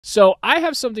So I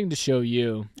have something to show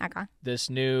you. Okay. This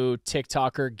new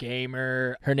TikToker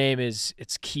gamer. Her name it's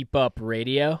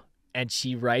KeepUpRadio, and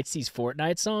she writes these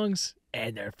Fortnite songs,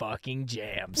 and they're fucking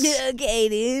jams. Okay,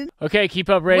 dude. Okay,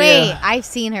 KeepUpRadio. Wait, I've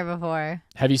seen her before.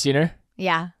 Have you seen her?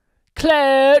 Yeah.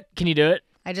 Cloud. Can you do it?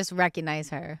 I just recognize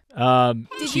her.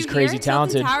 She's crazy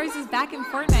talented. Towers is back in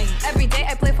Fortnite. Every day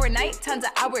I play Fortnite, tons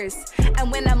of hours.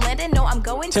 And when I'm landing, no, I'm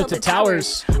going to the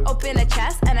towers. Open a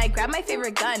chest and I grab my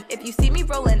favorite gun. If you see me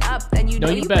rolling up, then you know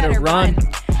you better run.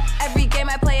 Every game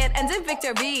I play, it ends in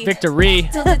victory. Victory.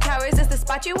 Tilted Towers is the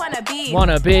spot you wanna be.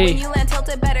 Wanna be. When you land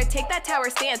tilted, better take that tower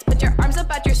stance. Put your arms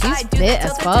up at your side. Do the fit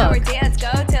as tilted fuck. tower dance.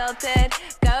 Go tilted.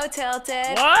 Go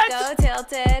tilted. What? Go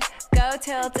tilted. Go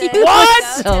tilted. What?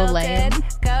 Go So tilted. lame.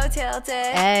 Go tilted.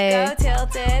 Hey. Go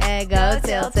tilted. Hey, go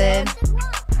tilted.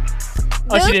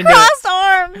 Oh, she Dude, didn't do it. crossed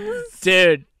arms.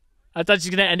 Dude, I thought she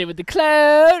was going to end it with the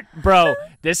cloud. Bro,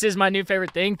 this is my new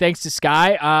favorite thing. Thanks to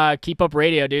Sky.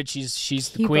 KeepUpRadio, dude. She's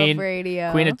the queen.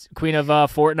 KeepUpRadio. Queen of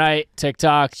Fortnite,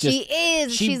 TikTok. She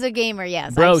is. She's a gamer,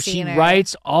 yes. Bro, I've seen she her.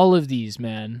 writes all of these,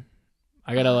 man.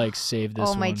 I got to save this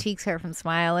Oh, my one. cheeks hurt from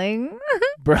smiling.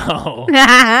 Bro,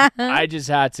 I just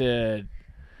had to.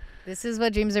 This is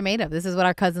what dreams are made of. This is what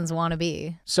our cousins want to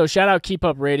be. So shout out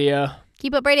KeepUpRadio.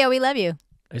 KeepUpRadio, we love you.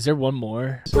 Is there one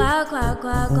more? Cloud, cloud,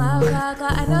 cloud, cloud, cloud,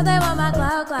 cloud. I know they want my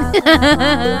cloud, cloud, cloud,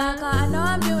 cloud, cloud. I know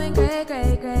I'm doing great,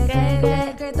 great, great, great,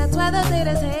 great, great. That's why those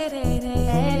haters hate, hate, hate,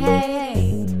 hate,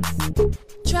 hate.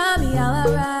 Try me,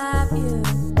 I'll rap you.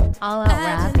 I'll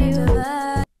out-rap you.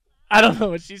 I don't know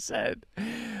what she said.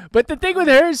 But the thing with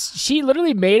her is she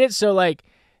literally made it so,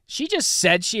 she just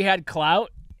said she had clout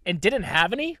and didn't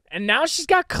have any, and now she's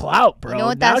got clout, bro. You know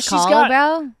what now that's called,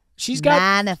 bro? She's got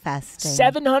manifesting.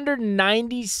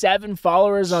 797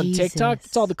 followers on Jesus. TikTok.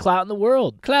 That's all the clout in the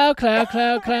world. Clout, clout,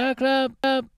 clout, clout, clout.